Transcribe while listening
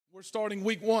We're starting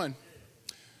week 1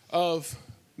 of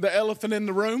the elephant in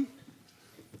the room.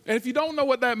 And if you don't know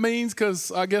what that means,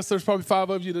 because I guess there's probably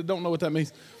 5 of you that don't know what that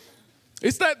means.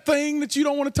 It's that thing that you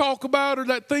don't want to talk about, or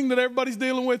that thing that everybody's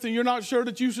dealing with and you're not sure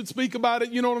that you should speak about it.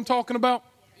 You know what I'm talking about?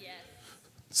 Yes.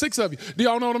 6 of you. Do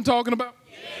y'all know what I'm talking about?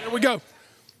 Yes. There we go.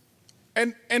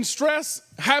 And stress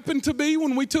happened to be,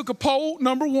 when we took a poll,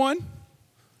 number 1.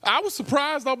 I was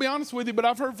surprised, I'll be honest with you, but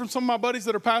I've heard from some of my buddies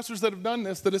that are pastors that have done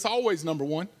this, that it's always number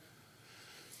 1.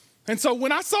 And so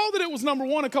when I saw that it was number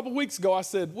 1 a couple weeks ago, I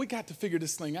said, we got to figure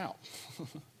this thing out.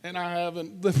 And I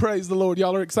haven't. Praise the Lord.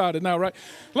 Y'all are excited now, right?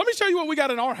 Let me show you what we got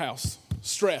in our house.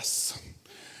 Stress.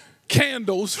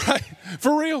 Candles, right?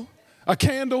 For real. A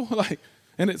candle,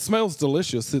 and it smells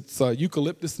delicious. It's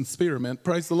eucalyptus and spearmint.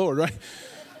 Praise the Lord, right?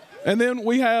 And then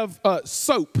we have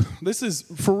soap. This is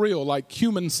for real, like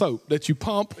human soap that you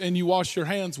pump and you wash your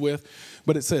hands with,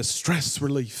 but it says stress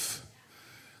relief.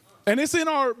 And it's in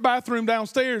our bathroom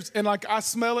downstairs, and I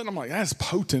smell it, and I'm like, that's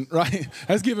potent, right?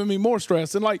 That's giving me more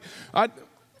stress.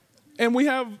 And we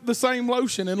have the same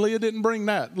lotion, and Leah didn't bring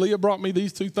that. Leah brought me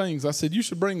these 2 things. I said, you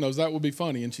should bring those. That would be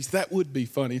funny. And she said, that would be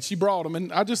funny. And she brought them,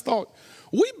 and I just thought,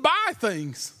 we buy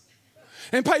things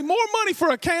and pay more money for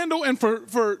a candle and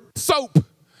for soap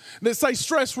that say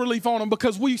stress relief on them,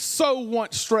 because we so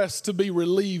want stress to be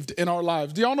relieved in our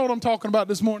lives. Do y'all know what I'm talking about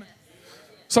this morning?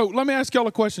 So let me ask y'all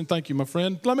a question. Thank you, my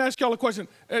friend. Let me ask y'all a question.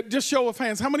 Just show of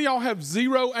hands. How many of y'all have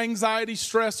zero anxiety,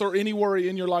 stress, or any worry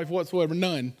in your life whatsoever?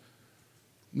 None.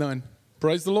 None.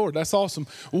 Praise the Lord. That's awesome.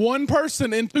 1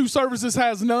 person in 2 services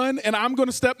has none, and I'm going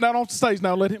to step down off the stage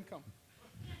now. Let him come.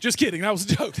 Just kidding. That was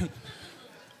a joke.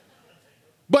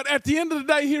 But at the end of the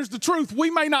day, here's the truth. We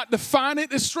may not define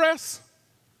it as stress,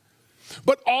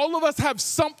 but all of us have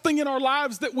something in our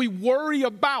lives that we worry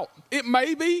about. It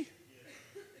may be.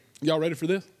 Y'all ready for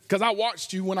this? Because I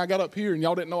watched you when I got up here, and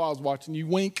y'all didn't know I was watching you.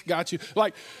 Wink, got you.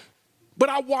 But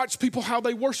I watch people how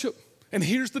they worship. And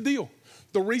here's the deal.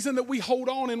 The reason that we hold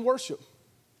on in worship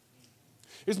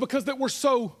is because that we're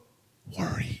so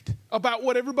worried about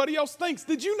what everybody else thinks.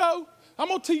 Did you know? I'm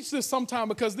going to teach this sometime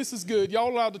because this is good. Y'all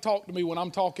allowed to talk to me when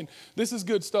I'm talking. This is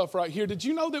good stuff right here. Did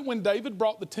you know that when David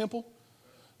brought the temple,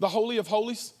 the Holy of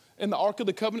Holies, and the Ark of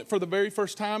the Covenant for the very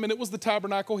first time, and it was the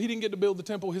tabernacle. He didn't get to build the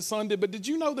temple, his son did. But did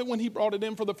you know that when he brought it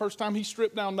in for the first time, he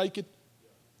stripped down naked?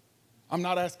 I'm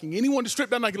not asking anyone to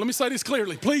strip down naked. Let me say this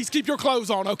clearly. Please keep your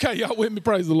clothes on. Okay, y'all with me?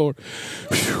 Praise the Lord.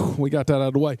 Whew, we got that out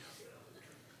of the way.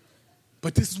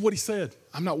 But this is what he said.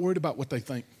 I'm not worried about what they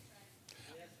think.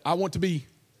 I want to be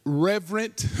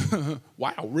reverent.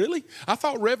 Wow, really? I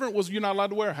thought reverent was you're not allowed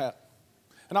to wear a hat.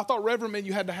 And I thought reverend meant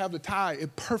you had to have the tie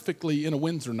perfectly in a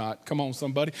Windsor knot. Come on,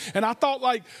 somebody. And I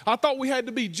thought we had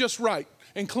to be just right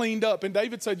and cleaned up. And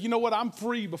David said, you know what? I'm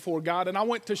free before God. And I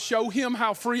went to show him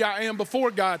how free I am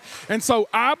before God. And so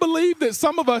I believe that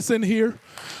some of us in here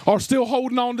are still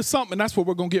holding on to something. That's what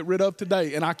we're going to get rid of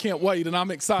today. And I can't wait. And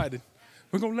I'm excited.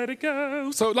 We're going to let it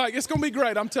go. So it's going to be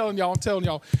great. I'm telling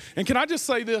y'all. And can I just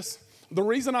say this? The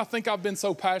reason I think I've been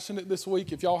so passionate this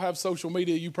week, if y'all have social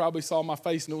media, you probably saw my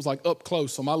face and it was up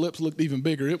close, so my lips looked even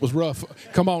bigger. It was rough.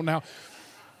 Come on now.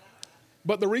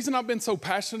 But the reason I've been so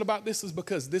passionate about this is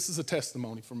because this is a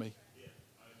testimony for me.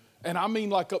 And I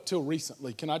mean up till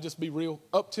recently. Can I just be real?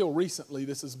 Up till recently,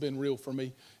 this has been real for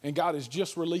me. And God is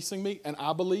just releasing me, and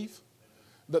I believe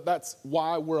that that's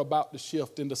why we're about to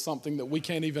shift into something that we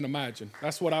can't even imagine.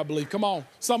 That's what I believe. Come on.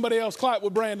 Somebody else clap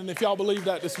with Brandon if y'all believe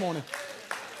that this morning.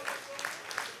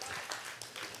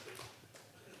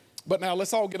 But now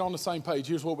let's all get on the same page.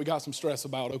 Here's what we got some stress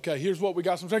about, okay? Here's what we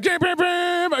got some stress.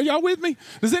 Are y'all with me?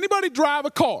 Does anybody drive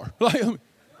a car? Show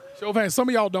of hands. Some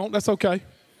of y'all don't. That's okay.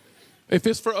 If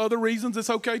it's for other reasons,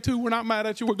 it's okay too. We're not mad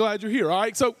at you. We're glad you're here, all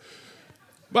right?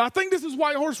 But I think this is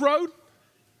White Horse Road.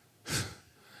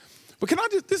 But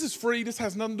this is free. This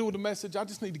has nothing to do with the message. I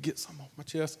just need to get some off my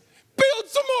chest. Build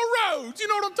some more roads. You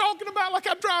know what I'm talking about?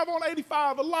 I drive on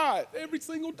 85 a lot every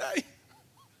single day.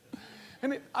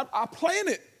 And I plan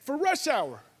it for rush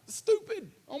hour. It's stupid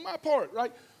on my part,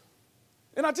 right?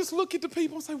 And I just look at the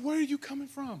people and say, where are you coming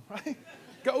from, right?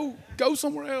 Go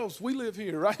somewhere else. We live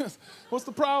here, right? What's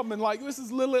the problem? And this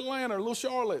is little Atlanta or little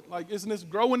Charlotte. Isn't this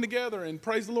growing together? And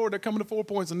praise the Lord, they're coming to 4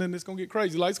 Points, and then it's going to get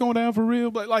crazy. It's going down for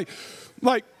real. But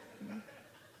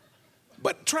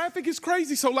but traffic is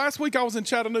crazy. So last week I was in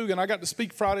Chattanooga, and I got to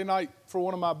speak Friday night for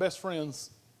one of my best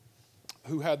friends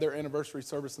who had their anniversary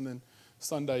service, and then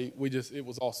Sunday, it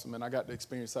was awesome, and I got to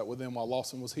experience that with them while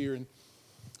Lawson was here. And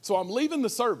so I'm leaving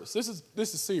the service. This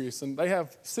is serious, and they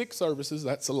have 6 services.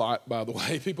 That's a lot, by the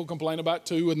way. People complain about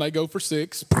 2, and they go for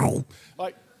 6.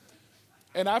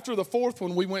 And after the fourth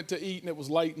one, we went to eat, and it was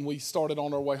late, and we started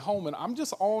on our way home. And I'm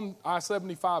just on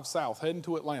I-75 South, heading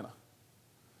to Atlanta.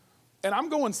 And I'm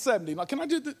going 70. Like, can I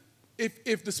do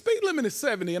if the speed limit is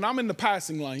 70 and I'm in the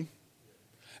passing lane,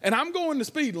 and I'm going the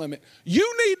speed limit,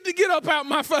 you need to get up out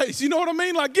my face. You know what I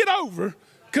mean? Like, get over,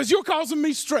 because you're causing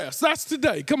me stress. That's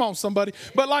today. Come on, somebody.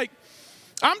 But, like,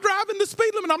 I'm driving the speed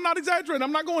limit. I'm not exaggerating.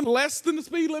 I'm not going less than the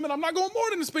speed limit. I'm not going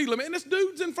more than the speed limit. And this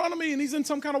dude's in front of me, and he's in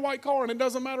some kind of white car, and it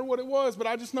doesn't matter what it was, but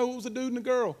I just know it was a dude and a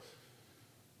girl.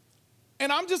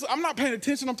 And I'm not paying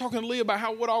attention. I'm talking to Lee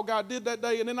about what all God did that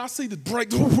day, and then I see the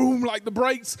brakes, boom, like the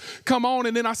brakes come on,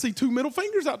 and then I see two middle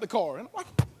fingers out the car. And I'm like,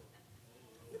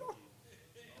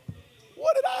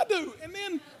 what did I do? And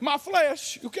then my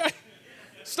flesh,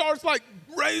 starts like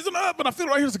raising up, and I feel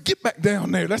right here, so get back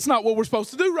down there. That's not what we're supposed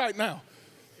to do right now.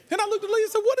 And I looked at Lee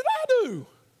and said, what did I do?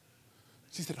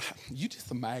 She said, you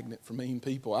just a magnet for mean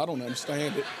people. I don't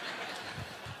understand it.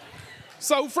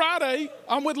 So Friday,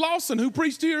 I'm with Lawson, who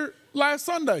preached here last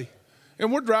Sunday.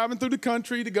 And we're driving through the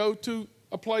country to go to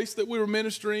a place that we were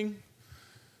ministering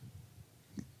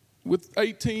with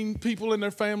 18 people in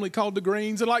their family called the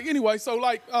Greens. And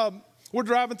we're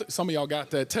driving through. Some of y'all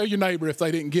got that. Tell your neighbor if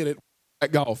they didn't get it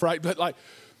at golf, right? But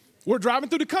we're driving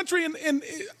through the country, and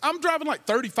I'm driving like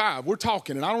 35. We're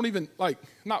talking, and I don't even,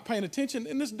 not paying attention.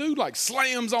 And this dude,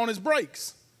 slams on his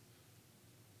brakes.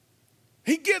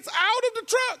 He gets out of the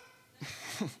truck.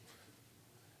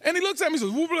 And he looks at me and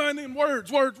says, and then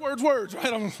words, right? I'm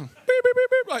beep, beep, beep,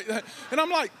 beep, like that. And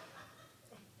I'm like,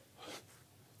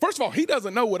 first of all, he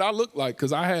doesn't know what I look like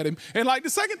because I had him. And the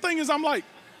second thing is I'm like,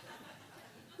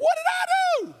 what did I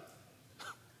do?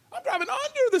 I'm driving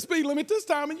under the speed limit this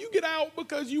time, and you get out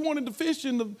because you wanted to fish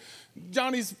in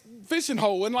Johnny's fishing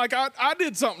hole, and I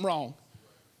did something wrong.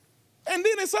 And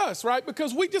then it's us, right?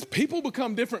 Because people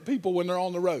become different people when they're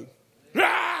on the road.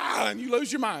 And you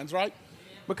lose your minds, right?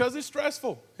 Because it's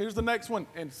stressful. Here's the next one,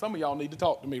 and some of y'all need to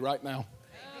talk to me right now.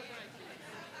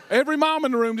 Every mom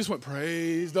in the room just went,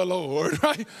 praise the Lord,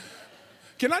 right?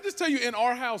 Can I just tell you, in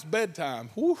our house, bedtime,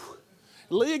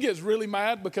 Leah gets really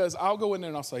mad because I'll go in there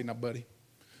and I'll say, now, buddy,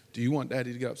 do you want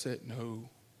Daddy to get upset? No.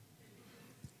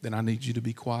 Then I need you to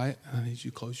be quiet. I need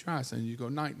you to close your eyes. And you go,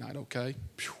 night, okay?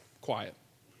 Quiet.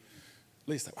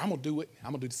 Lisa, I'm going to do it.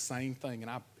 I'm going to do the same thing. And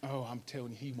I'm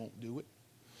telling you, he won't do it.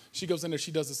 She goes in there.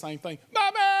 She does the same thing.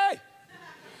 Mommy!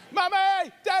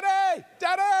 Mommy! Daddy!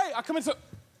 I come in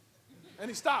and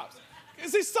he stops.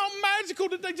 Is there something magical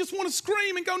that they just want to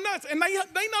scream and go nuts? And they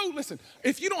know, listen,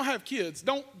 if you don't have kids,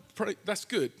 don't pray. That's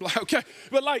good. Okay?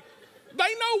 But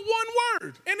they know one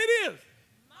word, and it is,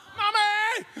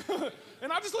 Mommy!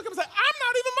 And I just look at them and say, I'm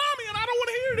not even mommy, and I don't want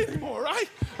to hear it anymore, right?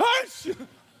 Hush!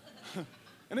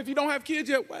 And if you don't have kids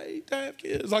yet, wait to have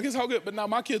kids. It's all good. But no,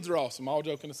 my kids are awesome, all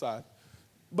joking aside.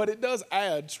 But it does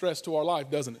add stress to our life,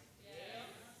 doesn't it? Yeah.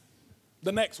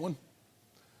 The next one.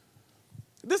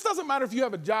 This doesn't matter if you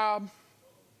have a job,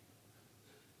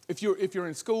 if you're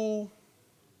in school,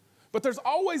 but there's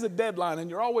always a deadline, and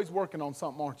you're always working on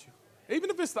something, aren't you? Even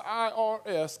if it's the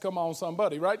IRS, come on,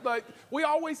 somebody, right? We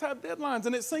always have deadlines,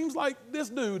 and it seems like this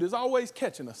dude is always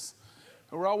catching us.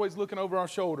 And we're always looking over our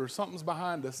shoulders. Something's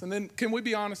behind us. And then, can we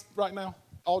be honest right now?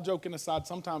 All joking aside,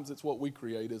 sometimes it's what we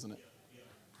create, isn't it?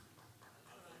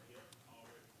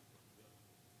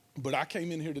 But I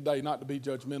came in here today not to be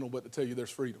judgmental, but to tell you there's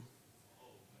freedom.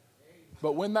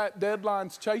 But when that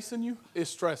deadline's chasing you, it's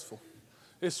stressful.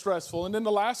 It's stressful. And then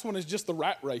the last one is just the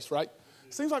rat race, right?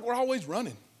 It seems like we're always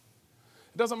running.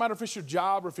 It doesn't matter if it's your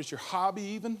job or if it's your hobby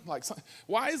even.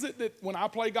 Why is it that when I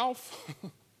play golf,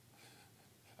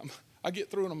 I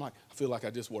get through and I'm like, I feel like I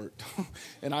just worked.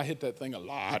 And I hit that thing a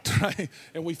lot, right?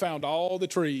 And we found all the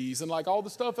trees and all the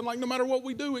stuff. And no matter what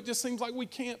we do, it just seems like we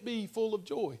can't be full of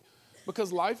joy.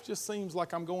 Because life just seems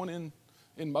like I'm going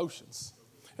in motions.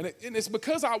 And it's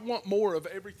because I want more of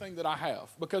everything that I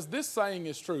have. Because this saying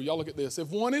is true. Y'all look at this. If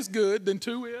one is good, then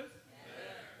two is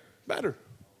better.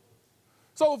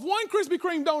 So if one Krispy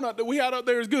Kreme donut that we had up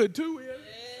there is good, two is.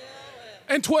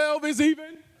 And 12 is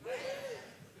even.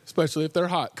 Especially if they're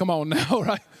hot. Come on now,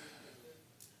 right?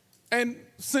 And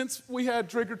since we had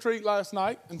trick or treat last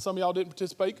night, and some of y'all didn't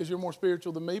participate because you're more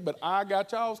spiritual than me, but I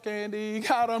got y'all's candy,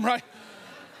 got them, right?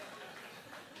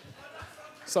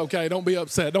 It's okay. Don't be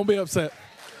upset. Don't be upset.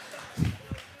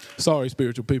 Sorry,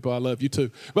 spiritual people. I love you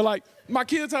too. But my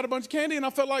kids had a bunch of candy, and I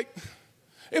felt like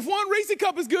if one Reese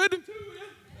cup is good, then two is.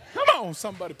 Come on,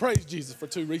 somebody. Praise Jesus for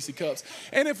 2 Reese cups.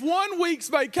 And if 1 week's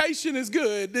vacation is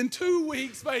good, then 2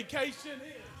 weeks vacation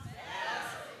is.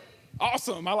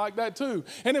 Awesome. I like that too.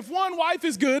 And if 1 wife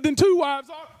is good, then 2 wives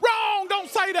are. Wrong. Don't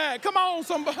say that. Come on,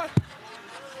 somebody.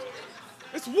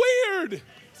 It's weird.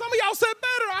 Some of y'all said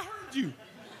better. I heard heard you.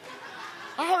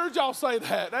 I heard y'all say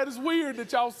that. That is weird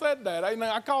that y'all said that.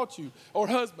 I caught you. Or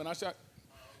husband.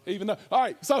 Even though. All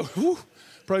right, so,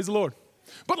 praise the Lord.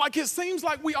 But like it seems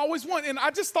like we always want, and I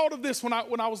just thought of this when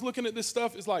I was looking at this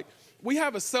stuff. It's like we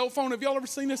have a cell phone. Have y'all ever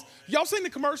seen this? Y'all seen the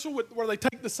commercial where they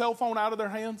take the cell phone out of their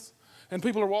hands and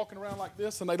people are walking around like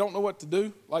this and they don't know what to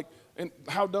do? Like, and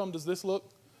how dumb does this look?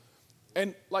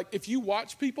 And like if you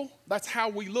watch people, that's how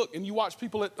we look. And you watch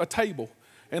people at a table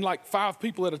and like 5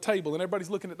 people at a table and everybody's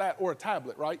looking at that, or a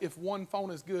tablet, right? If one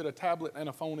phone is good, a tablet and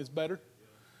a phone is better.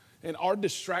 And our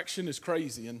distraction is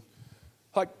crazy. And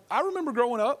like I remember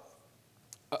growing up,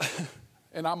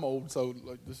 and I'm old, so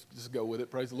like, just go with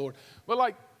it, praise the Lord. But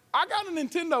like, I got a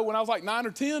Nintendo when I was like 9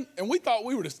 or 10, and we thought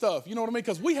we were the stuff, you know what I mean?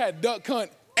 Because we had Duck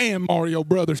Hunt and Mario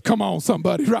Brothers. Come on,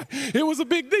 somebody, right? It was a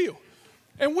big deal.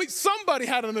 And somebody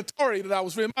had an Atari that I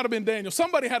was with. It might have been Daniel.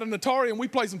 Somebody had an Atari, and we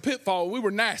played some Pitfall. We were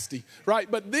nasty,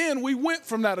 right? But then we went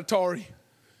from that Atari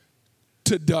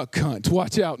to Duck Hunt.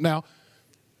 Watch out now.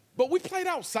 But we played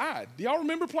outside. Do y'all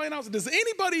remember playing outside? Does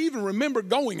anybody even remember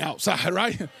going outside,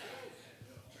 right?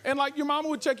 And like your mama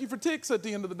would check you for ticks at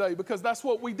the end of the day because that's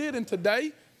what we did. And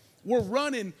today, we're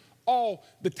running all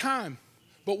the time.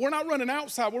 But we're not running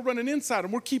outside, we're running inside,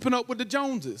 and we're keeping up with the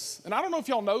Joneses. And I don't know if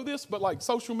y'all know this, but like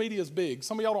social media is big.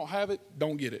 Some of y'all don't have it,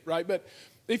 don't get it, right? But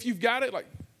if you've got it, like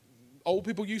old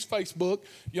people use Facebook,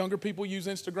 younger people use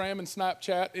Instagram and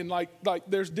Snapchat, and like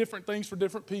there's different things for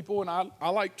different people. And I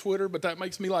like Twitter, but that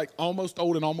makes me like almost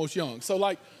old and almost young. So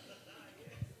like,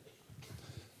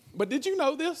 but did you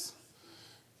know this?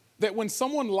 That when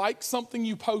someone likes something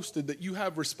you posted that you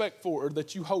have respect for or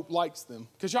that you hope likes them,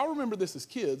 because y'all remember this as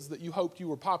kids, that you hoped you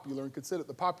were popular and could sit at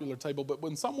the popular table, but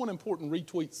when someone important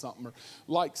retweets something or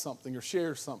likes something or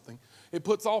shares something, it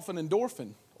puts off an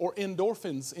endorphin or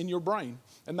endorphins in your brain,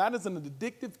 and that is an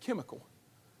addictive chemical.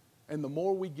 And the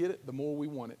more we get it, the more we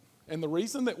want it. And the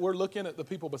reason that we're looking at the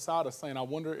people beside us saying, I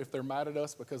wonder if they're mad at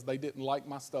us because they didn't like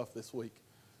my stuff this week,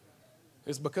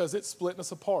 is because it's splitting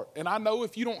us apart. And I know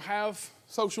if you don't have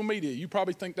social media, you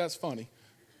probably think that's funny.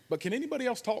 But can anybody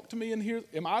else talk to me in here?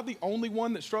 Am I the only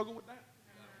one that struggled with that?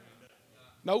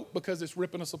 No, because it's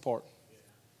ripping us apart.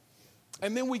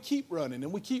 And then we keep running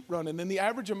and we keep running. And the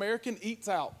average American eats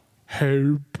out.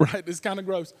 Right? It's kind of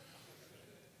gross.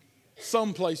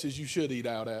 Some places you should eat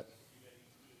out at.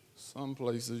 Some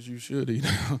places you should eat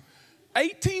out.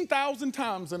 18,000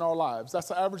 times in our lives.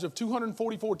 That's an average of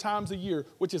 244 times a year,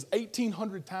 which is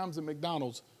 1,800 times at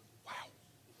McDonald's.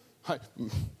 Wow.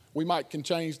 We can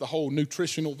change the whole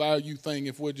nutritional value thing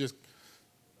if we just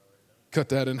cut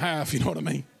that in half, you know what I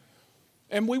mean?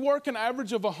 And we work an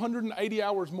average of 180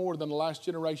 hours more than the last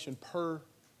generation per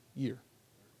year.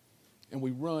 And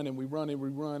we run and we run and we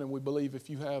run and we believe if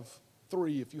you have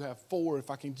 3, if you have 4, if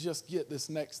I can just get this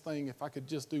next thing, if I could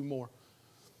just do more.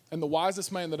 And the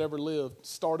wisest man that ever lived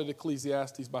started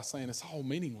Ecclesiastes by saying it's all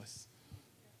meaningless.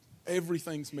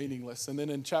 Everything's meaningless. And then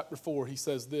in chapter 4, he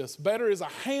says this: better is a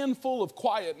handful of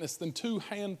quietness than 2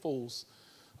 handfuls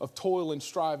of toil and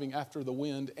striving after the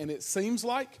wind. And it seems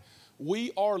like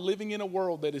we are living in a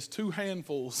world that is 2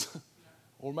 handfuls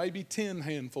or maybe 10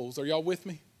 handfuls. Are y'all with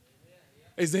me?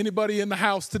 Is anybody in the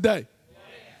house today?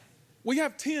 We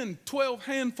have 10, 12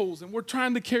 handfuls, and we're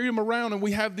trying to carry them around, and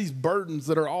we have these burdens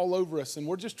that are all over us, and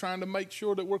we're just trying to make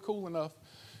sure that we're cool enough.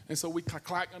 And so we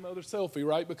clack another selfie,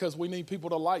 right? Because we need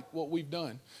people to like what we've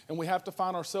done. And we have to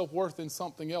find our self-worth in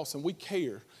something else, and we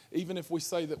care, even if we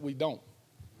say that we don't.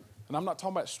 And I'm not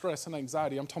talking about stress and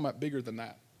anxiety. I'm talking about bigger than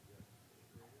that.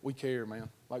 We care, man.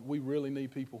 Like, we really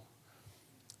need people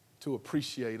to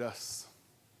appreciate us.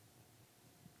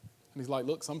 And he's like,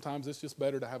 look, sometimes it's just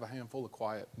better to have a handful of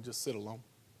quiet and just sit alone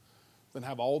than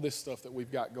have all this stuff that we've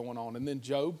got going on. And then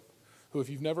Job, who, if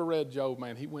you've never read Job,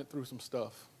 man, he went through some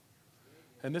stuff.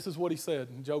 And this is what he said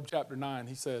in Job chapter 9.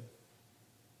 He said,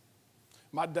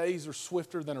 my days are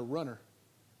swifter than a runner,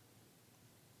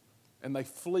 and they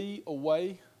flee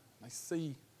away, and they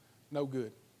see no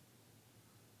good.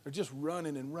 They're just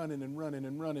running and running and running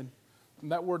and running.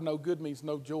 And that word no good means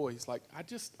no joy. It's like,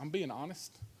 I'm being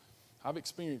honest. I've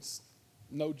experienced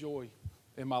no joy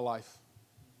in my life.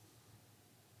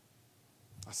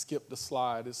 I skipped a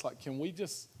slide. It's like, can we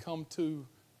just come to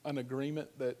an agreement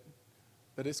that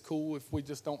it's cool if we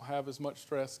just don't have as much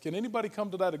stress? Can anybody come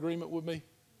to that agreement with me?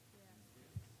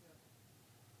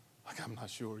 Like, I'm not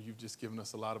sure. You've just given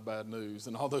us a lot of bad news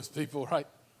and all those people, right?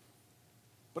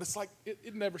 But it's like,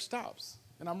 it never stops.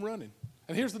 And I'm running.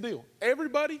 And here's the deal.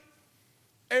 Everybody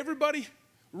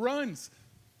runs.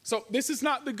 So this is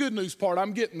not the good news part.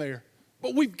 I'm getting there.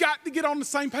 But we've got to get on the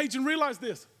same page and realize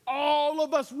this. All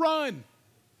of us run.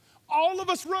 All of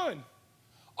us run.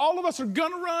 All of us are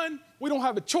gonna run. We don't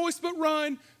have a choice but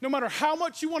run, no matter how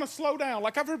much you want to slow down.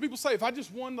 Like I've heard people say, if I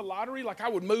just won the lottery, like I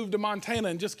would move to Montana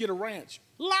and just get a ranch.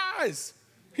 Lies.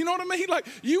 You know what I mean? Like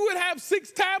you would have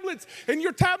 6 tablets and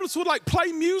your tablets would like play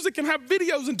music and have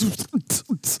videos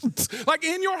and like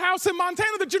in your house in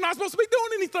Montana that you're not supposed to be doing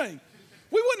anything.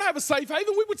 We wouldn't have a safe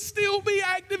haven. We would still be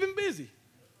active and busy.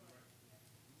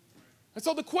 And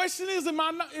so the question is, am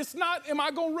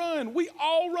I going to run? We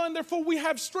all run, therefore we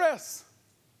have stress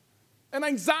and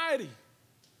anxiety.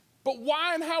 But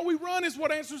why and how we run is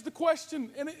what answers the question,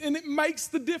 and it makes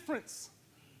the difference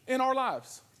in our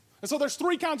lives. And so there's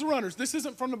 3 kinds of runners. This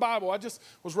isn't from the Bible. I just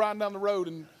was riding down the road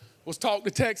and was talking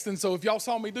to text, and so if y'all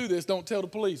saw me do this, don't tell the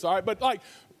police, all right? But like,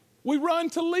 we run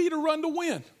to lead or run to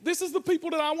win. This is the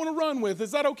people that I want to run with.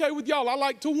 Is that okay with y'all? I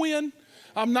like to win.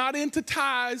 I'm not into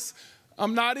ties.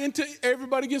 I'm not into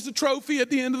everybody gets a trophy at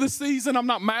the end of the season. I'm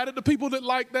not mad at the people that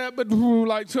like that, but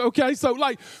like, okay, so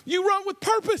like you run with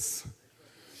purpose.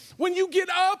 When you get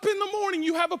up in the morning,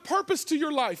 you have a purpose to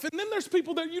your life. And then there's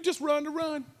people that you just run to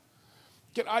run.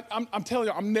 I'm telling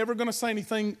you, I'm never going to say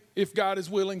anything if God is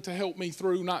willing to help me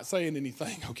through not saying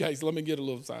anything, okay? So let me get a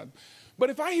little side. But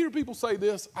if I hear people say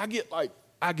this, I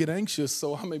get anxious,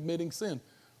 so I'm admitting sin.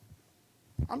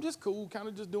 I'm just cool, kind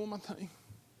of just doing my thing.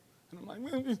 And I'm like,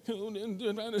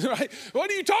 right? What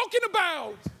are you talking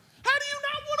about? How do you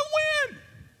not want to win?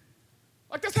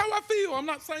 Like, that's how I feel. I'm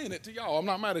not saying it to y'all. I'm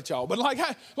not mad at y'all. But like,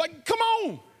 come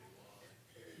on.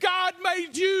 God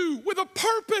made you with a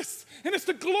purpose, and it's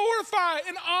to glorify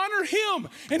and honor him.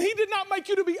 And he did not make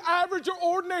you to be average or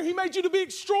ordinary. He made you to be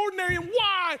extraordinary. And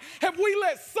why have we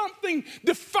let something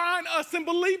define us and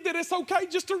believe that it's okay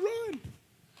just to run?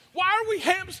 Why are we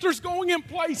hamsters going in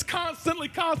place constantly?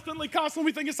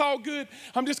 We think it's all good.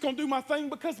 I'm just going to do my thing,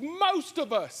 because most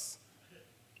of us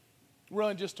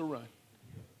run just to run.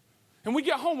 And we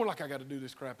get home, we're like, I got to do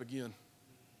this crap again.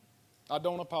 I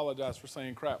don't apologize for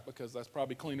saying crap, because that's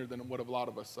probably cleaner than what a lot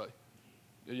of us say.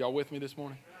 Are y'all with me this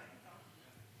morning?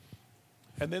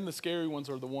 And then the scary ones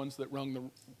are the ones that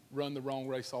run the wrong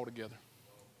race altogether.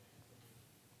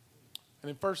 And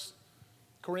in 1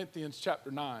 Corinthians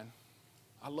chapter 9,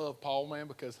 I love Paul, man,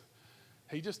 because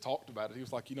he just talked about it. He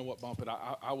was like, you know what, Bumpit,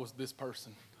 I was this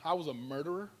person. I was a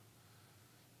murderer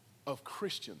of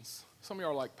Christians. Some of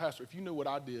y'all are like, Pastor, if you knew what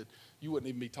I did, you wouldn't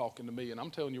even be talking to me. And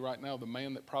I'm telling you right now, the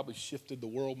man that probably shifted the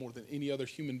world more than any other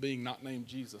human being not named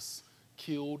Jesus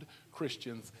killed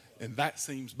Christians, and that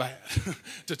seems bad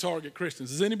to target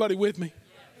Christians. Is anybody with me?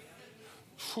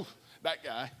 Whew, that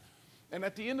guy. And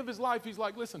at the end of his life, he's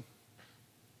like, listen,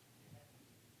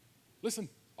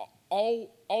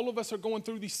 all of us are going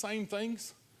through these same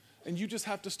things, and you just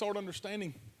have to start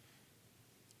understanding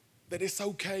that it's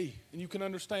okay, and you can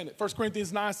understand it. 1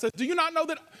 Corinthians 9 says, do you not know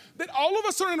that all of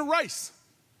us are in a race?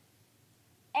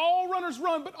 All runners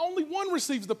run, but only one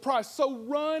receives the prize. So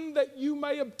run that you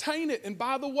may obtain it. And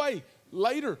by the way,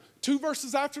 later, 2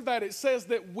 verses after that, it says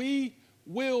that we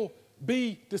will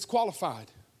be disqualified.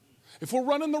 If we're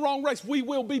running the wrong race, we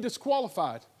will be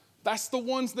disqualified. That's the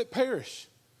ones that perish.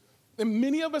 And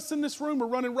many of us in this room are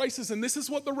running races, and this is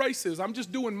what the race is. I'm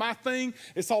just doing my thing.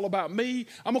 It's all about me.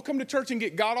 I'm going to come to church and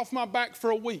get God off my back for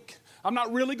a week. I'm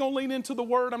not really going to lean into the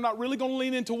word. I'm not really going to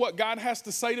lean into what God has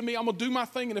to say to me. I'm going to do my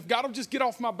thing, and if God will just get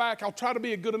off my back, I'll try to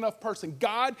be a good enough person.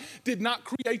 God did not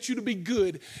create you to be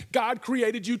good. God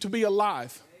created you to be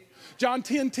alive. John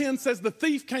 10:10 says the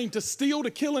thief came to steal,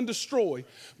 to kill, and destroy.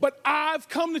 But I've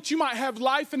come that you might have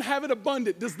life and have it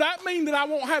abundant. Does that mean that I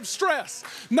won't have stress?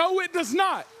 No, it does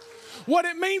not. What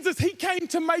it means is he came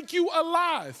to make you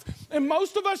alive. And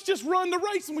most of us just run the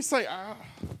race and we say, I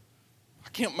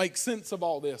can't make sense of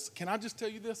all this. Can I just tell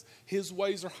you this? His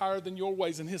ways are higher than your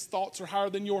ways, and his thoughts are higher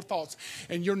than your thoughts.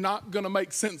 And you're not going to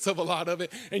make sense of a lot of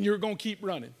it, and you're going to keep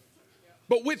running.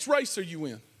 But which race are you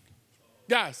in?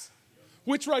 Guys,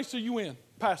 which race are you in?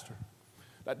 Pastor,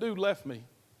 that dude left me.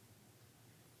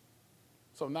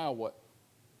 So now what?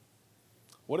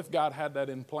 What if God had that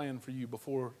in plan for you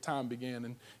before time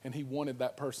began, and he wanted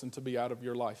that person to be out of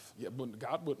your life? Yeah, but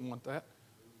God wouldn't want that.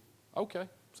 Okay,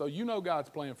 so you know God's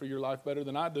plan for your life better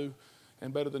than I do,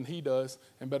 and better than he does,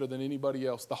 and better than anybody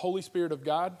else. The Holy Spirit of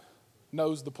God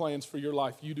knows the plans for your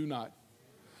life. You do not.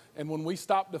 And when we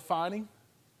stop defining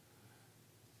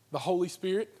the Holy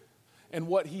Spirit and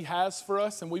what he has for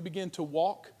us, and we begin to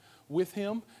walk with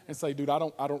him and say, dude, I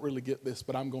don't really get this,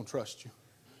 but I'm going to trust you.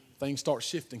 Things start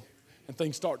shifting. And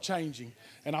things start changing.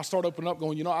 And I start opening up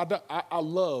going, you know, I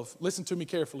love, listen to me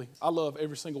carefully. I love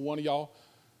every single one of y'all.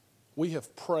 We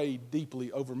have prayed deeply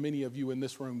over many of you in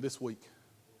this room this week.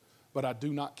 But I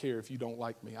do not care if you don't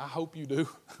like me. I hope you do.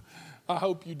 I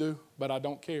hope you do, but I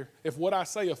don't care. If what I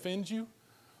say offends you,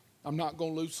 I'm not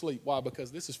going to lose sleep. Why?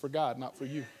 Because this is for God, not for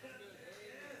you.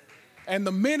 And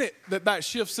the minute that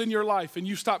shifts in your life and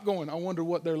you stop going, I wonder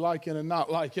what they're liking and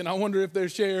not liking. I wonder if they're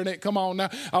sharing it. Come on now.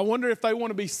 I wonder if they want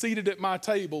to be seated at my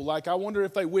table. Like, I wonder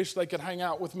if they wish they could hang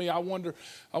out with me. I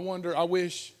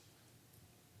wish.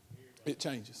 It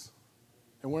changes.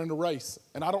 And we're in a race.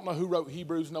 And I don't know who wrote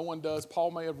Hebrews. No one does.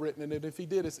 Paul may have written it. And if he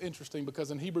did, it's interesting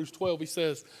because in Hebrews 12, he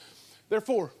says,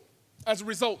 therefore, as a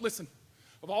result, listen,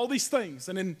 of all these things.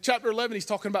 And in chapter 11, he's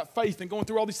talking about faith and going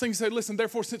through all these things. He said, listen,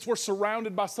 therefore, since we're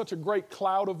surrounded by such a great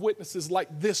cloud of witnesses like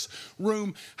this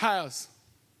room has,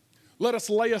 let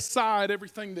us lay aside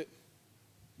everything that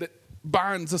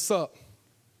binds us up.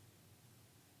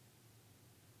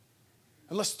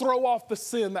 And let's throw off the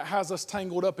sin that has us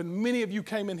tangled up. And many of you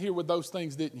came in here with those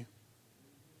things, didn't you?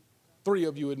 3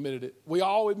 of you admitted it. We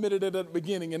all admitted it at the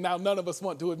beginning, and now none of us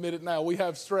want to admit it now. We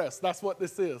have stress. That's what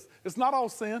this is. It's not all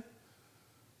sin.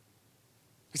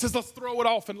 He says, let's throw it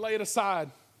off and lay it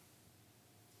aside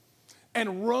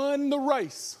and run the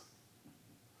race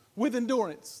with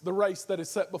endurance, the race that is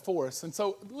set before us. And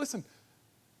so, listen,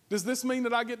 does this mean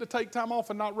that I get to take time off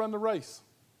and not run the race?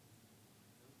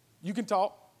 You can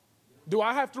talk. Do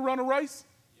I have to run a race?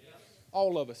 Yes.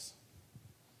 All of us.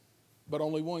 But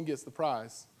only one gets the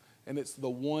prize, and it's the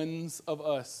ones of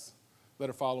us that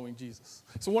are following Jesus.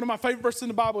 So one of my favorite verses in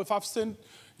the Bible, if I've sent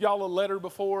y'all a letter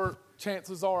before,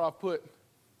 chances are I've put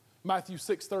Matthew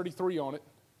 6:33 on it.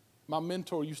 My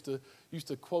mentor used to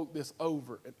quote this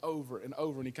over and over and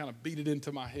over, and he kind of beat it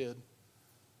into my head.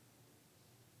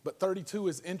 But 32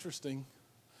 is interesting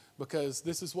because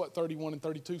this is what 31 and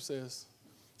 32 says.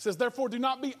 It says, therefore, do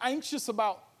not be anxious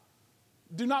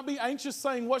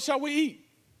saying, what shall we eat?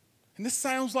 And this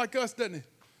sounds like us, doesn't it?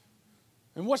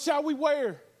 And what shall we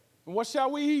wear? And what shall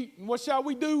we eat? And what shall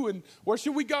we do? And where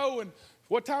should we go? And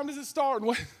what time does it start?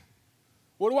 And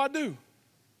what do I do?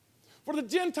 For the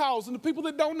Gentiles and the people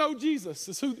that don't know Jesus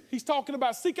is who he's talking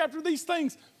about. Seek after these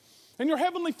things. And your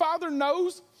heavenly Father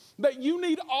knows that you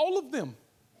need all of them.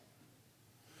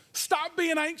 Stop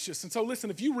being anxious. And so listen,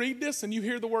 if you read this and you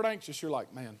hear the word anxious, you're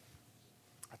like, man,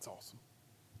 that's awesome.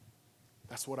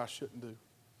 That's what I shouldn't do.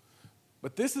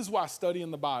 But this is why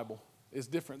studying the Bible is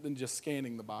different than just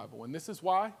scanning the Bible. And this is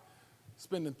why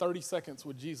spending 30 seconds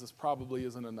with Jesus probably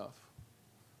isn't enough.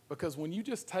 Because when you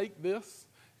just take this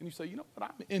and you say, you know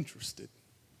what, I'm interested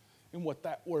in what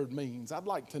that word means. I'd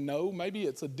like to know. Maybe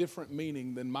it's a different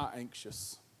meaning than my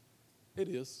anxious. It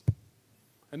is.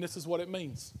 And this is what it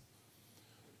means.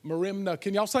 Merimna.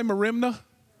 Can y'all say merimna?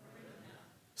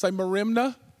 Say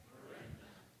merimna.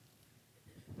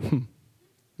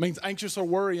 Means anxious or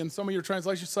worry. And some of your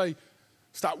translations say,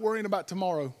 stop worrying about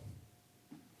tomorrow.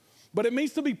 But it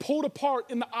means to be pulled apart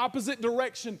in the opposite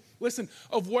direction, listen,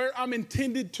 of where I'm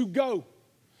intended to go.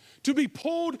 To be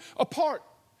pulled apart.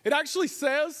 It actually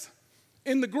says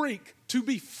in the Greek, to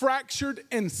be fractured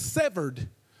and severed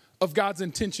of God's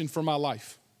intention for my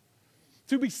life.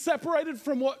 To be separated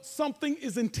from what something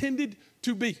is intended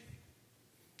to be.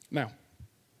 Now,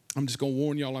 I'm just going to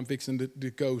warn y'all, I'm fixing to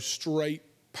go straight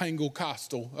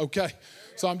Pentecostal, okay?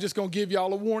 So I'm just going to give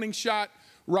y'all a warning shot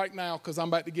right now because I'm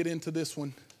about to get into this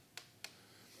one.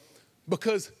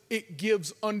 Because it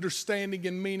gives understanding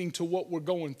and meaning to what we're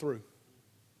going through.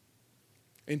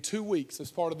 In 2 weeks,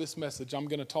 as part of this message, I'm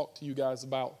going to talk to you guys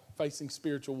about facing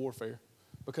spiritual warfare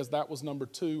because that was number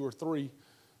 2 or 3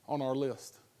 on our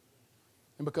list.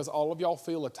 And because all of y'all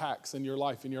feel attacks in your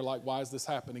life and you're like, why is this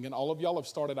happening? And all of y'all have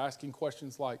started asking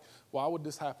questions like, why would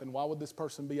this happen? Why would this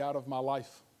person be out of my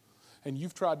life? And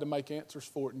you've tried to make answers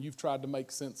for it and you've tried to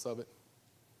make sense of it.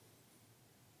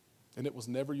 And it was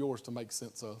never yours to make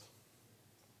sense of.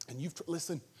 And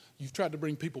you've tried to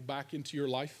bring people back into your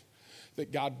life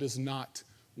that God does not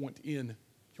want in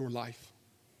your life.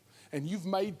 And you've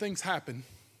made things happen.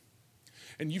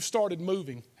 And you've started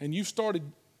moving. And you've started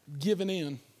giving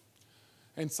in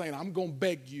and saying, I'm going to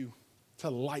beg you to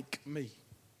like me.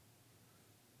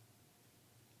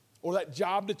 Or that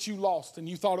job that you lost and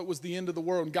you thought it was the end of the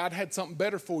world and God had something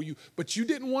better for you, but you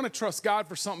didn't want to trust God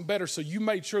for something better, so you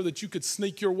made sure that you could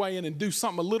sneak your way in and do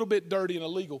something a little bit dirty and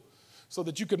illegal so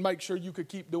that you could make sure you could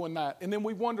keep doing that. And then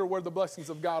we wonder where the blessings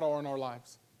of God are in our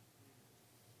lives.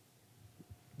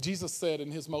 Jesus said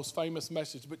in his most famous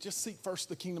message, but just seek first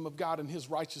the kingdom of God and his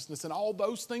righteousness, and all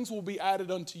those things will be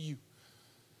added unto you.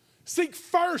 Seek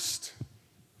first.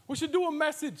 We should do a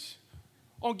message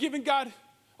on giving God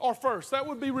our first. That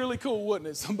would be really cool, wouldn't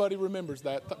it? Somebody remembers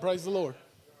that. Praise the Lord.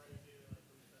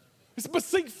 But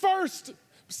seek first.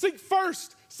 Seek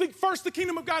first. Seek first the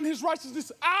kingdom of God and his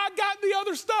righteousness. I got the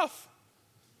other stuff.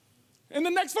 And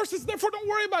the next verse is, therefore don't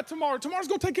worry about tomorrow. Tomorrow's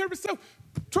going to take care of itself.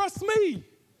 Trust me.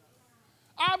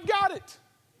 I've got it.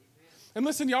 And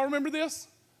listen, y'all remember this?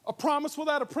 A promise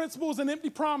without a principle is an empty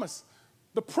promise.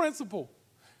 The principle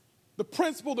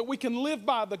that we can live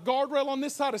by, the guardrail on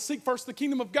this side is seek first the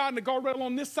kingdom of God, and the guardrail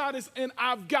on this side is, and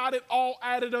I've got it all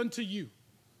added unto you.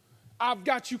 I've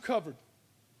got you covered.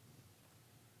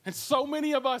 And so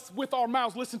many of us with our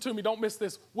mouths, listen to me, don't miss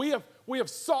this. We have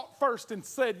sought first and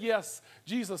said, yes,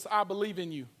 Jesus, I believe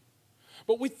in you.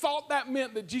 But we thought that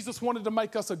meant that Jesus wanted to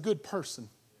make us a good person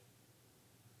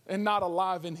and not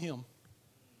alive in him.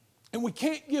 And we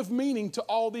can't give meaning to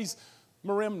all these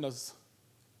merimnas,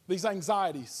 these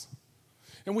anxieties.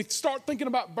 And we start thinking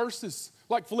about verses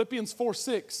like Philippians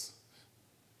 4:6.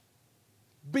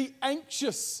 Be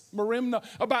anxious, merimna,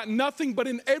 about nothing, but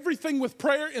in everything with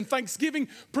prayer and thanksgiving,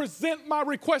 present my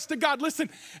request to God. Listen,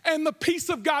 and the peace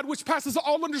of God, which passes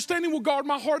all understanding, will guard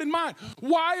my heart and mind.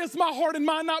 Why is my heart and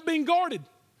mind not being guarded?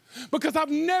 Because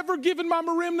I've never given my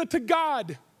merimna to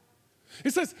God.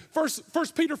 It says,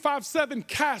 1 Peter 5:7,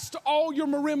 cast all your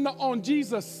merimna on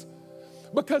Jesus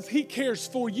because he cares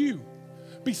for you.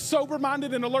 Be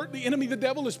sober-minded and alert. The enemy, the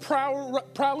devil, is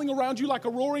prowling around you like a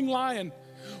roaring lion,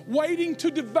 waiting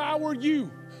to devour you.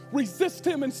 Resist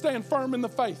him and stand firm in the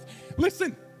faith.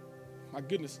 Listen, my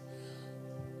goodness.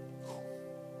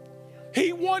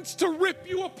 He wants to rip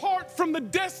you apart from the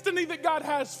destiny that God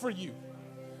has for you.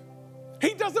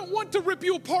 He doesn't want to rip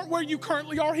you apart where you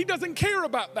currently are. He doesn't care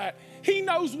about that. He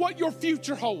knows what your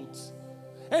future holds.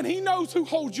 And he knows who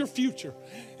holds your future.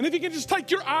 And if you can just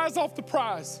take your eyes off the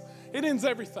prize, it ends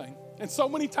everything. And so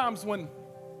many times when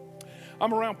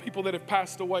I'm around people that have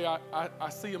passed away, I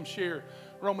see them share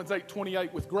Romans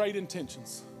 8:28 with great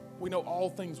intentions. We know all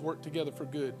things work together for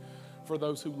good for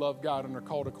those who love God and are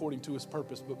called according to his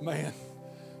purpose. But man,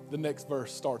 the next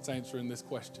verse starts answering this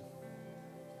question.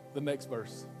 The next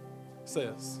verse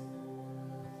says,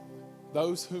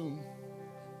 those whom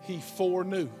he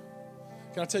foreknew.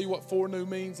 Can I tell you what foreknew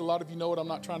means? A lot of you know it. I'm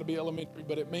not trying to be elementary,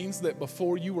 but it means that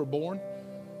before you were born,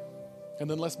 and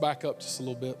then let's back up just a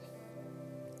little bit.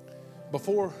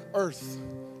 Before earth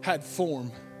had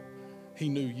form, he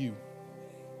knew you.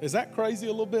 Is that crazy a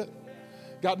little bit?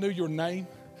 God knew your name.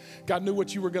 God knew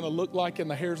what you were going to look like and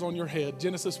the hairs on your head.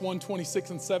 Genesis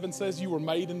 1:26-7 says you were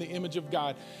made in the image of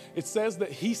God. It says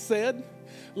that he said,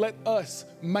 let us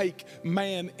make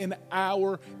man in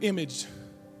our image.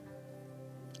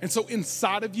 And so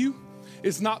inside of you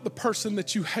is not the person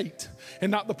that you hate and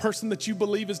not the person that you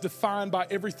believe is defined by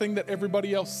everything that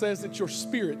everybody else says. It's your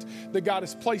spirit that God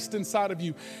has placed inside of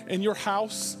you. And your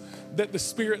house that the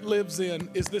spirit lives in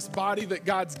is this body that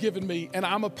God's given me. And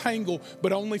I'm a Pangle,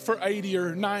 but only for 80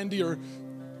 or 90 or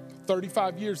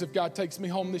 35 years if God takes me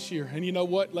home this year. And you know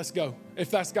what? Let's go.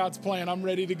 If that's God's plan, I'm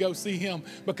ready to go see him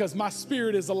because my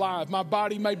spirit is alive. My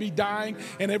body may be dying,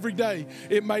 and every day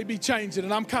it may be changing.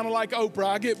 And I'm kind of like Oprah.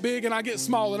 I get big and I get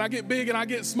small, and I get big and I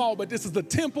get small. But this is the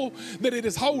temple that it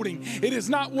is holding. It is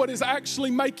not what is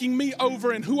actually making me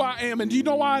over and who I am. And do you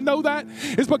know why I know that?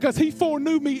 It's because he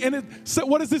foreknew me. And it said,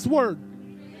 what is this word?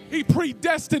 He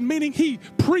predestined, meaning he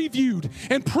previewed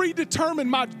and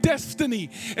predetermined my destiny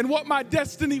and what my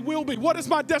destiny will be. What is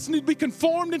my destiny? To be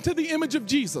conformed into the image of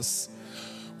Jesus.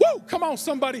 Woo! Come on,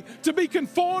 somebody. To be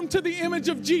conformed to the image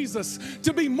of Jesus.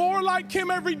 To be more like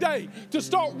him every day. To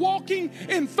start walking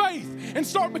in faith and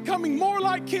start becoming more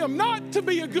like him. Not to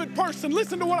be a good person.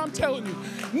 Listen to what I'm telling you.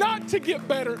 Not to get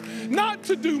better. Not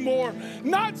to do more.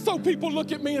 Not so people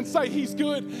look at me and say he's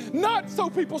good. Not so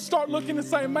people start looking and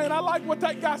saying, man, I like what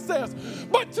that guy says.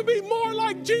 But to be more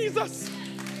like Jesus.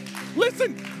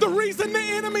 Listen, the reason the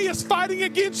enemy is fighting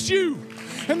against you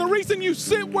and the reason you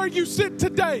sit where you sit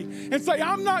today and say,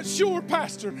 I'm not sure,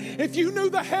 Pastor, if you knew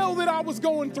the hell that I was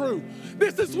going through.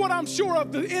 This is what I'm sure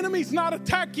of. The enemy's not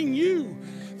attacking you.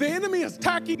 The enemy is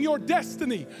attacking your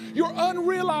destiny, your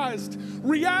unrealized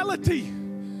reality.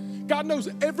 God knows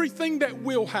everything that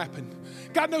will happen.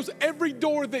 God knows every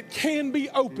door that can be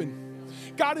open.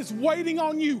 God is waiting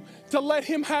on you to let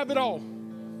him have it all.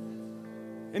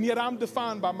 And yet I'm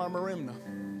defined by my merimna.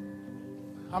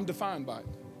 I'm defined by it.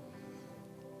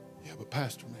 Yeah, but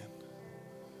Pastor, man,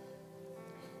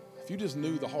 if you just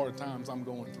knew the hard times I'm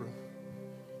going through.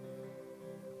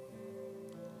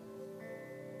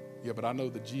 Yeah, but I know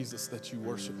the Jesus that you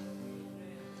worship.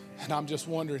 And I'm just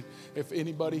wondering if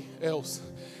anybody else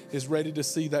is ready to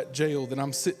see that jail that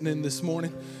I'm sitting in this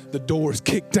morning. The doors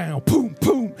kicked down, boom,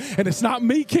 boom. And it's not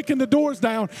me kicking the doors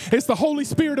down. It's the Holy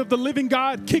Spirit of the living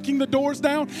God kicking the doors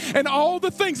down. And all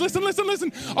the things,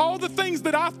 listen. All the things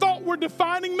that I thought were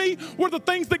defining me were the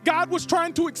things that God was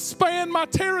trying to expand my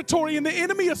territory. And the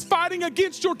enemy is fighting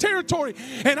against your territory.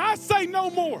 And I say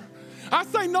no more. I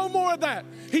say no more of that.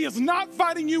 He is not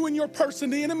fighting you in your person.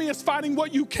 The enemy is fighting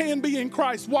what you can be in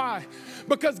Christ. Why?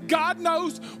 Because God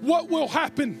knows what will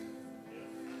happen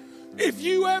if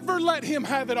you ever let him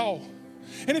have it all.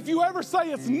 And if you ever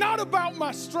say it's not about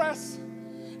my stress,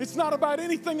 it's not about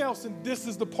anything else. And this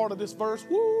is the part of this verse.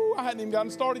 Woo, I hadn't even gotten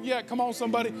started yet. Come on,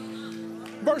 somebody.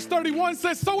 Verse 31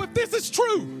 says, so if this is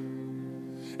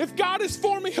true, if God is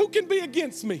for me, who can be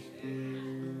against me?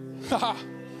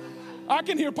 I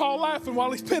can hear Paul laughing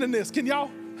while he's penning this. Can y'all?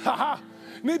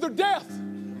 Neither death,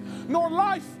 nor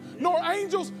life, nor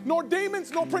angels, nor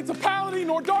demons, nor principality,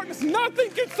 nor darkness.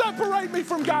 Nothing can separate me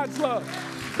from God's love.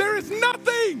 There is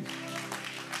nothing.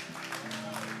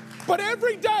 But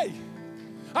every day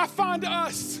I find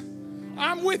us,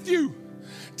 I'm with you,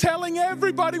 telling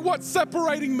everybody what's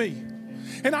separating me.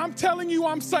 And I'm telling you,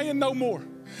 I'm saying no more.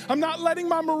 I'm not letting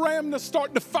my Miranda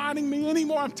start defining me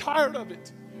anymore. I'm tired of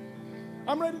it.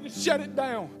 I'm ready to shut it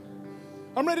down.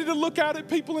 I'm ready to look out at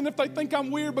people, and if they think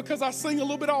I'm weird because I sing a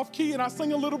little bit off key and I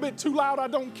sing a little bit too loud, I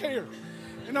don't care.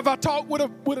 And if I talk with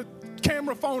a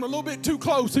camera phone a little bit too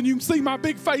close and you can see my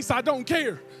big face, I don't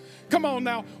care. Come on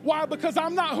now. Why? Because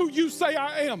I'm not who you say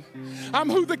I am. I'm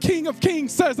who the King of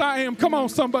Kings says I am. Come on,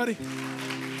 somebody.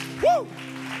 Woo!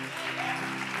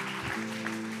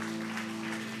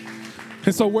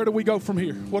 And so where do we go from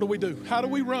here? What do we do? How do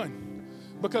we run?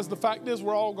 Because the fact is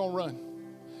we're all going to run.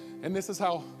 And this is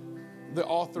how the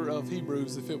author of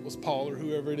Hebrews, if it was Paul or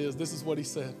whoever it is, this is what he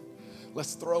said.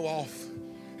 Let's throw off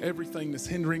everything that's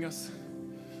hindering us.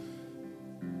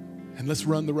 And let's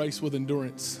run the race with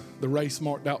endurance. The race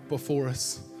marked out before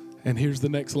us. And here's the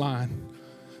next line.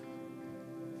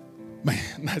 Man,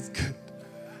 that's good.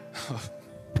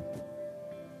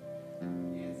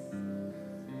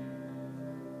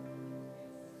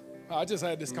 I just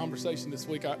had this conversation this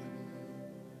week. I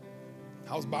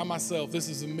was by myself. This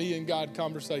is a me and God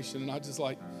conversation. And I just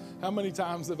like, how many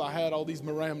times have I had all these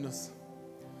Miramnas?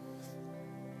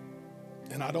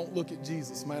 And I don't look at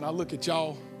Jesus, man. I look at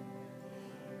y'all.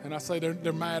 And I say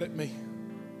they're mad at me.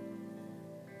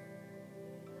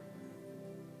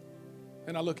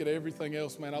 And I look at everything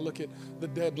else, man. I look at the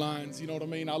deadlines, you know what I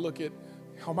mean? I look at,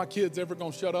 are my kids ever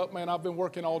going to shut up, man? I've been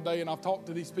working all day and I've talked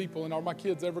to these people, and are my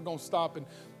kids ever going to stop? And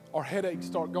our headaches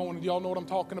start going, and y'all know what I'm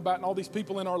talking about, and all these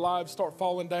people in our lives start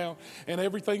falling down, and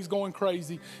everything's going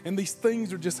crazy, and these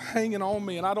things are just hanging on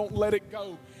me, and I don't let it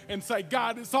go and say,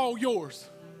 God, it's all yours.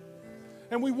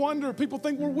 And we wonder, people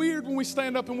think we're weird when we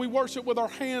stand up and we worship with our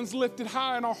hands lifted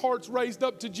high and our hearts raised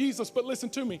up to Jesus. But listen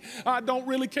to me, I don't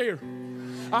really care.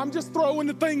 I'm just throwing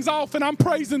the things off and I'm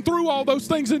praising through all those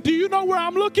things. And do you know where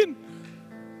I'm looking?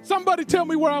 Somebody tell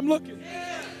me where I'm looking.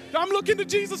 I'm looking to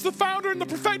Jesus, the founder and the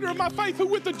perfecter of my faith, who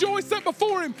with the joy set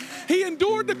before him, he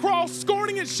endured the cross,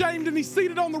 scorning its shame, and he's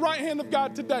seated on the right hand of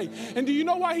God today. And do you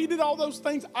know why he did all those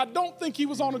things? I don't think he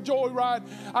was on a joyride.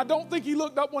 I don't think he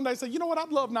looked up one day and said, you know what,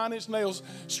 I'd love 9-inch nails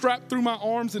strapped through my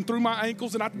arms and through my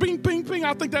ankles, and I'd bing, bing, bing.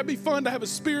 I think that'd be fun to have a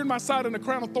spear in my side and a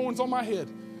crown of thorns on my head.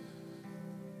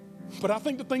 But I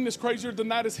think the thing that's crazier than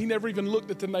that is he never even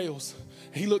looked at the nails.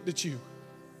 He looked at you.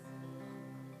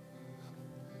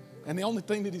 And the only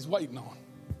thing that he's waiting on,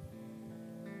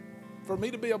 for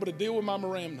me to be able to deal with my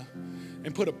Miranda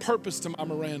and put a purpose to my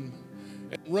Miranda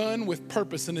and run with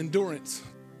purpose and endurance,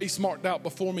 he's marked out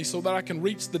before me so that I can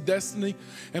reach the destiny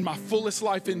and my fullest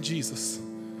life in Jesus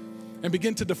and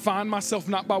begin to define myself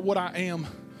not by what I am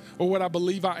or what I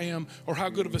believe I am or how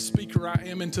good of a speaker I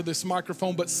am into this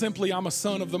microphone, but simply I'm a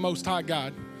son of the Most High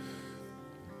God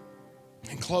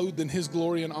and clothed in his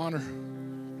glory and honor.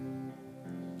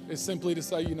 It's simply to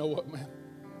say, you know what, man?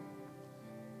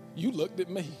 You looked at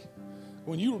me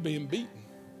when you were being beaten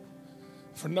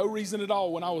for no reason at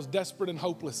all, when I was desperate and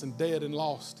hopeless and dead and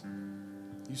lost.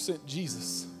 You sent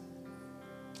Jesus.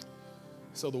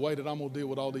 So the way that I'm going to deal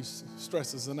with all these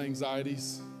stresses and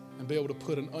anxieties and be able to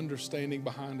put an understanding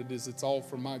behind it is it's all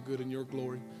for my good and your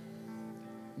glory.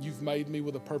 You've made me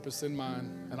with a purpose in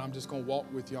mind, and I'm just going to walk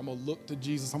with you. I'm going to look to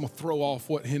Jesus. I'm going to throw off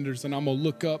what hinders, and I'm going to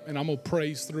look up, and I'm going to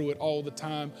praise through it all the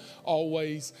time,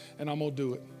 always, and I'm going to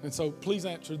do it. And so please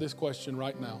answer this question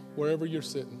right now, wherever you're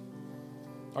sitting.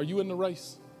 Are you in the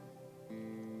race?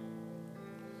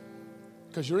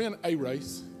 Because you're in a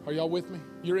race. Are y'all with me?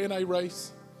 You're in a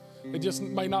race. It just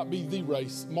may not be the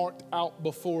race marked out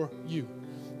before you.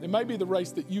 It may be the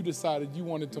race that you decided you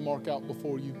wanted to mark out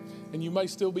before you. And you may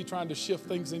still be trying to shift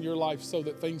things in your life so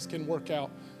that things can work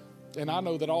out. And I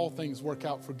know that all things work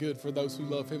out for good for those who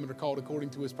love him and are called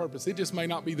according to his purpose. It just may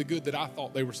not be the good that I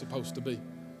thought they were supposed to be.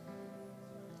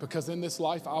 Because in this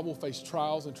life, I will face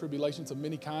trials and tribulations of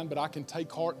many kind, but I can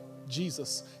take heart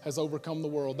Jesus has overcome the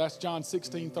world. That's John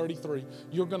 16:33.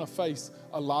 You're going to face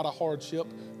a lot of hardship.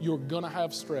 You're going to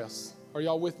have stress. Are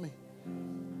y'all with me?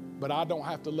 But I don't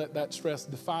have to let that stress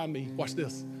define me. Watch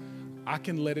this. I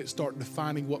can let it start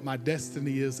defining what my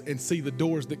destiny is and see the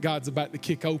doors that God's about to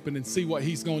kick open and see what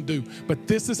he's going to do. But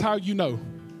this is how you know.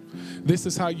 This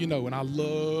is how you know. And I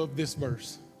love this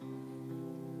verse.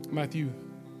 Matthew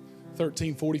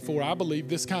 13:44. I believe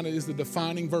this kind of is the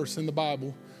defining verse in the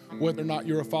Bible, whether or not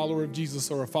you're a follower of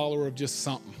Jesus or a follower of just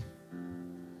something.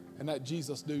 And that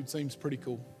Jesus dude seems pretty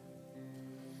cool.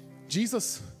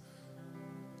 Jesus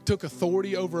took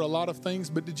authority over a lot of things,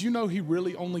 but did you know he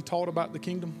really only taught about the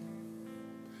kingdom?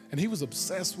 And he was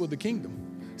obsessed with the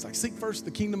kingdom. It's like, seek first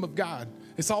the kingdom of God.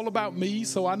 It's all about me,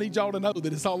 so I need y'all to know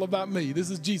that it's all about me. This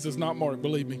is Jesus, not Mark,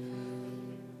 believe me.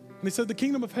 And he said, the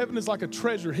kingdom of heaven is like a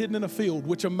treasure hidden in a field,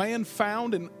 which a man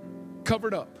found and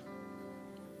covered up.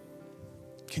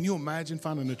 Can you imagine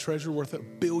finding a treasure worth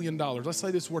 $1 billion? Let's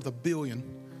say this is worth $1 billion.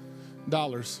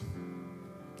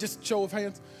 Just show of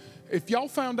hands. If y'all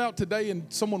found out today and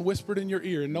someone whispered in your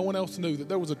ear and no one else knew that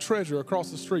there was a treasure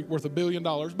across the street worth $1 billion,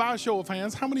 by a show of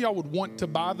hands, how many of y'all would want to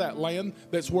buy that land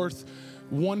that's worth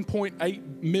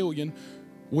 $1.8 million?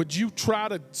 Would you try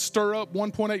to stir up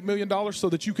 $1.8 million so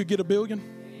that you could get $1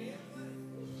 billion?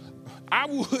 I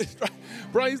would.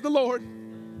 Praise the Lord.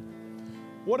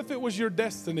 What if it was your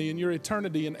destiny and your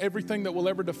eternity and everything that will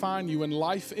ever define you and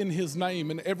life in his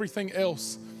name and everything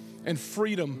else and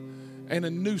freedom and a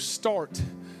new start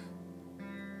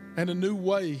and a new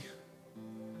way?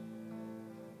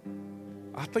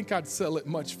 I think I'd sell it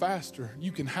much faster.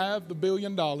 You can have the $1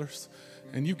 billion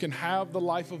and you can have the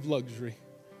life of luxury.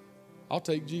 I'll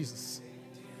take Jesus.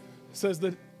 It says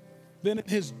that then in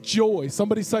his joy,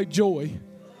 somebody say joy.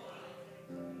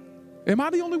 Am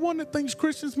I the only one that thinks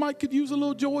Christians could use a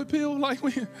little joy pill? Like,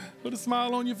 put a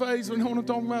smile on your face when you know what I'm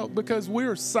talking about? Because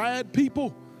we're sad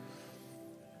people.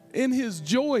 In his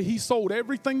joy, he sold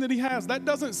everything that he has. That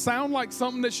doesn't sound like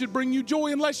something that should bring you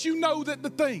joy unless you know that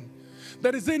the thing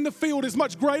that is in the field is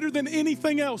much greater than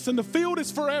anything else. And the field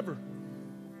is forever.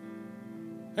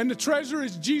 And the treasure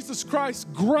is Jesus Christ's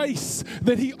grace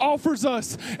that he offers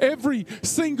us every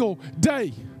single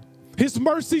day. His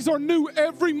mercies are new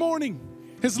every morning.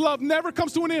 His love never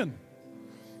comes to an end.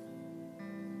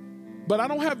 But I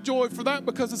don't have joy for that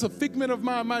because it's a figment of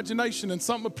my imagination and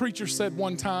something a preacher said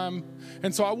one time.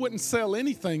 And so I wouldn't sell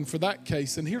anything for that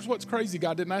case. And here's what's crazy.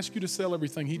 God didn't ask you to sell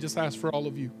everything. He just asked for all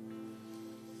of you.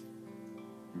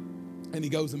 And he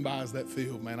goes and buys that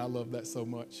field. Man, I love that so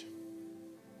much.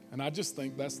 And I just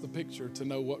think that's the picture to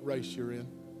know what race you're in.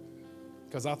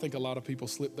 Because I think a lot of people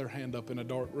slip their hand up in a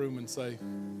dark room and say,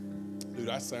 dude,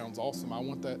 that sounds awesome. I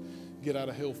want that get out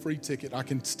of hell free ticket. I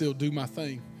can still do my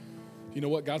thing. You know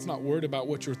what? God's not worried about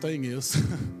what your thing is.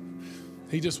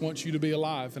 He just wants you to be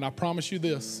alive. And I promise you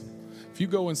this, if you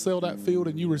go and sell that field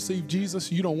and you receive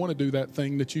Jesus, you don't want to do that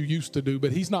thing that you used to do,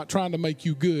 but he's not trying to make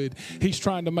you good. He's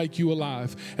trying to make you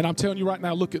alive. And I'm telling you right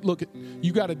now, look at,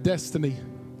 you got a destiny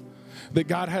that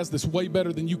God has that's way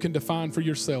better than you can define for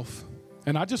yourself.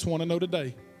 And I just want to know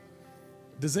today,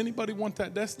 does anybody want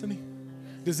that destiny?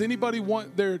 Does anybody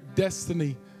want their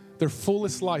destiny, their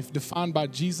fullest life defined by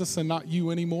Jesus and not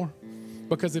you anymore?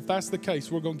 Because if that's the case,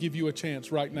 we're going to give you a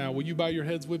chance right now. Will you bow your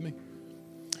heads with me?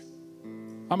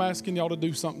 I'm asking y'all to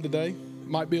do something today. It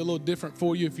might be a little different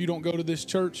for you if you don't go to this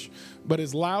church, but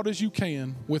as loud as you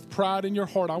can, with pride in your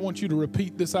heart, I want you to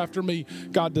repeat this after me.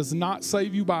 God does not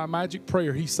save you by a magic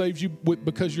prayer. He saves you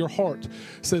because your heart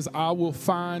says, I will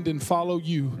find and follow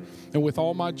you. And with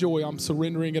all my joy, I'm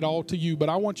surrendering it all to you. But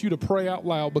I want you to pray out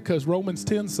loud because Romans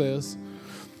 10 says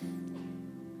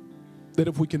that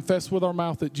if we confess with our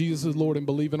mouth that Jesus is Lord and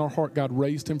believe in our heart God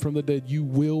raised him from the dead, you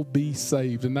will be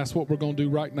saved. And that's what we're going to do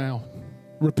right now.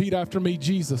 Repeat after me,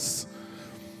 Jesus,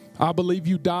 I believe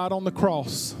you died on the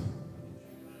cross.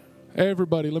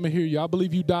 Everybody, let me hear you. I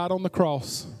believe you died on the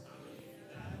cross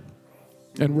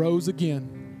and rose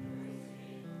again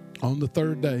on the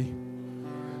third day.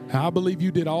 I believe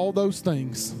you did all those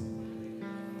things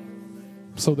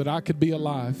so that I could be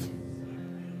alive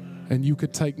and you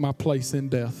could take my place in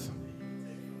death.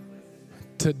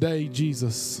 Today,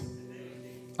 Jesus,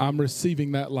 I'm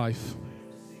receiving that life.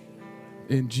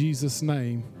 In Jesus'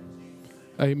 name,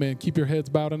 amen. Keep your heads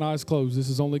bowed and eyes closed. This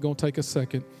is only going to take a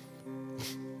second.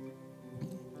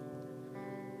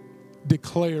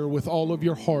 Declare with all of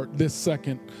your heart this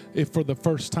second, if for the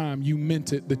first time you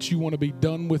meant it, that you want to be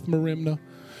done with Merimna.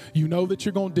 You know that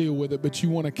you're going to deal with it, but you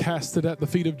want to cast it at the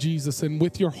feet of Jesus. And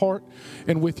with your heart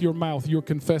and with your mouth, you're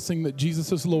confessing that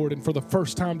Jesus is Lord. And for the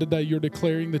first time today, you're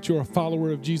declaring that you're a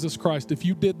follower of Jesus Christ. If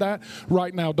you did that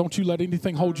right now, don't you let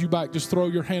anything hold you back. Just throw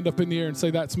your hand up in the air and say,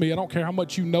 that's me. I don't care how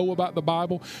much you know about the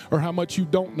Bible or how much you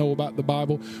don't know about the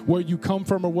Bible, where you come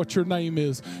from or what your name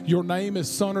is. Your name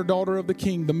is son or daughter of the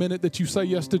King the minute that you say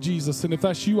yes to Jesus. And if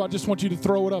that's you, I just want you to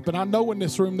throw it up. And I know in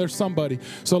this room there's somebody.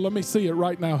 So let me see it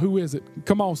right now. Who is it?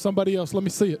 Come on, somebody else. Let me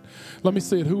see it. Let me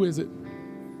see it. Who is it?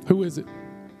 Who is it?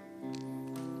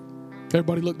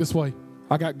 Everybody look this way.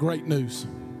 I got great news.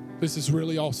 This is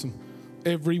really awesome.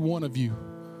 Every one of you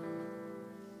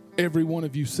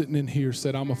sitting in here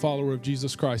said, I'm a follower of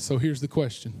Jesus Christ. So here's the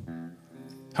question.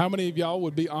 How many of y'all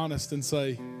would be honest and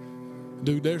say,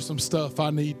 dude, there's some stuff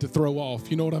I need to throw off.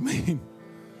 You know what I mean?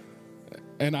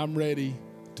 And I'm ready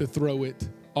to throw it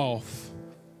off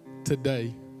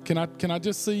today. Can I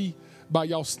just see by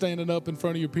y'all standing up in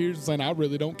front of your peers and saying, I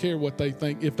really don't care what they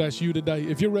think. If that's you today,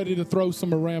 if you're ready to throw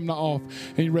some Aramna off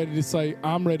and you're ready to say,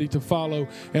 I'm ready to follow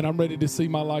and I'm ready to see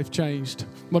my life changed.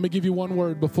 Let me give you one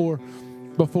word before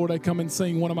they come and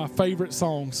sing one of my favorite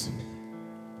songs.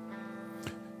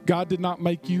 God did not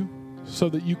make you so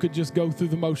that you could just go through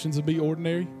the motions and be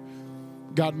ordinary.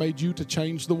 God made you to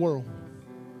change the world.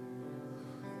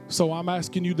 So I'm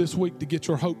asking you this week to get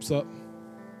your hopes up.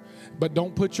 But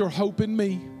don't put your hope in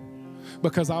me,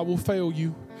 because I will fail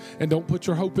you. And don't put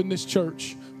your hope in this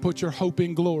church. Put your hope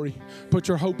in glory. Put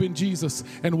your hope in Jesus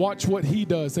and watch what he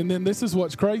does. And then this is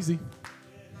what's crazy.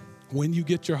 When you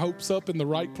get your hopes up in the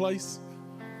right place,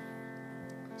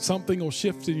 something will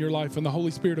shift in your life and the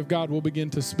Holy Spirit of God will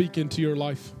begin to speak into your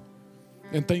life.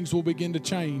 And things will begin to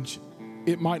change.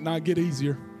 It might not get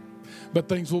easier, but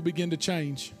things will begin to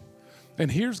change.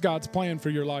 And here's God's plan for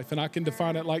your life. And I can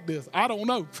define it like this. I don't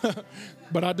know,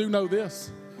 but I do know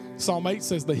this. Psalm 8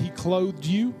 says that he clothed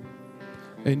you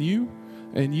and you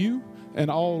and you and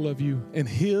all of you in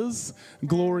his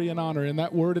glory and honor. And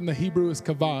that word in the Hebrew is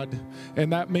kavod.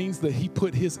 And that means that he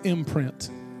put his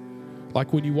imprint.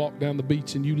 Like when you walk down the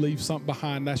beach and you leave something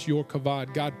behind, that's your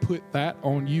kavod. God put that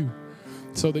on you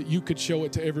so that you could show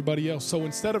it to everybody else. So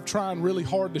instead of trying really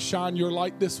hard to shine your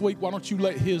light this week, why don't you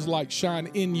let his light shine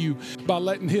in you by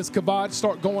letting his kavod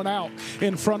start going out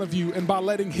in front of you and by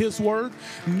letting his word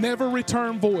never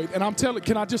return void. And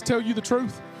can I just tell you the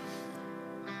truth?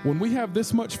 When we have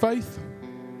this much faith,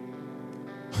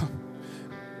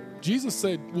 Jesus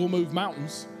said we'll move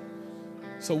mountains.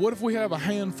 So what if we have a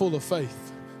handful of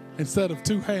faith instead of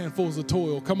 2 handfuls of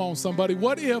toil? Come on, somebody.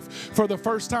 What if for the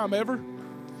first time ever,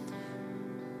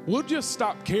 we'll just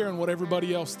stop caring what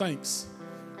everybody else thinks?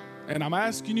 And I'm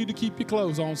asking you to keep your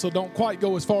clothes on, so don't quite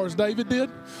go as far as David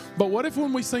did. But what if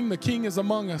when we sing The King is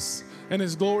Among Us and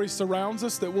his glory surrounds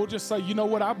us, that we'll just say, you know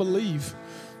what, I believe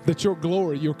that your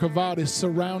glory, your kavod is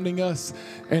surrounding us,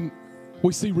 and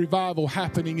we see revival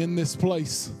happening in this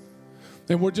place.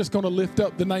 And we're just going to lift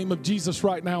up the name of Jesus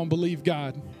right now and believe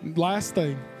God. Last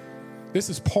thing, this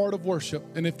is part of worship,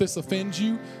 and if this offends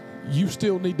you, you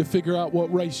still need to figure out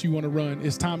what race you want to run.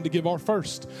 It's time to give our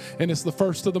first, and it's the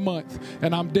first of the month.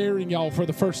 And I'm daring y'all for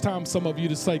the first time, some of you,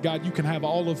 to say, God, you can have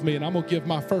all of me, and I'm going to give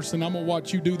my first, and I'm going to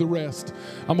watch you do the rest.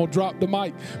 I'm going to drop the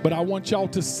mic, but I want y'all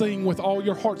to sing with all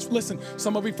your hearts. Listen,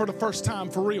 some of you for the first time,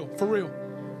 for real.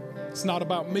 It's not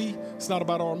about me. It's not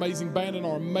about our amazing band and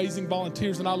our amazing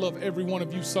volunteers, and I love every one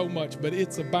of you so much, but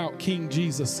it's about King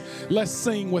Jesus. Let's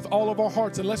sing with all of our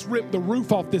hearts, and let's rip the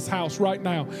roof off this house right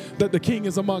now that the King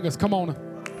is among us. Come on.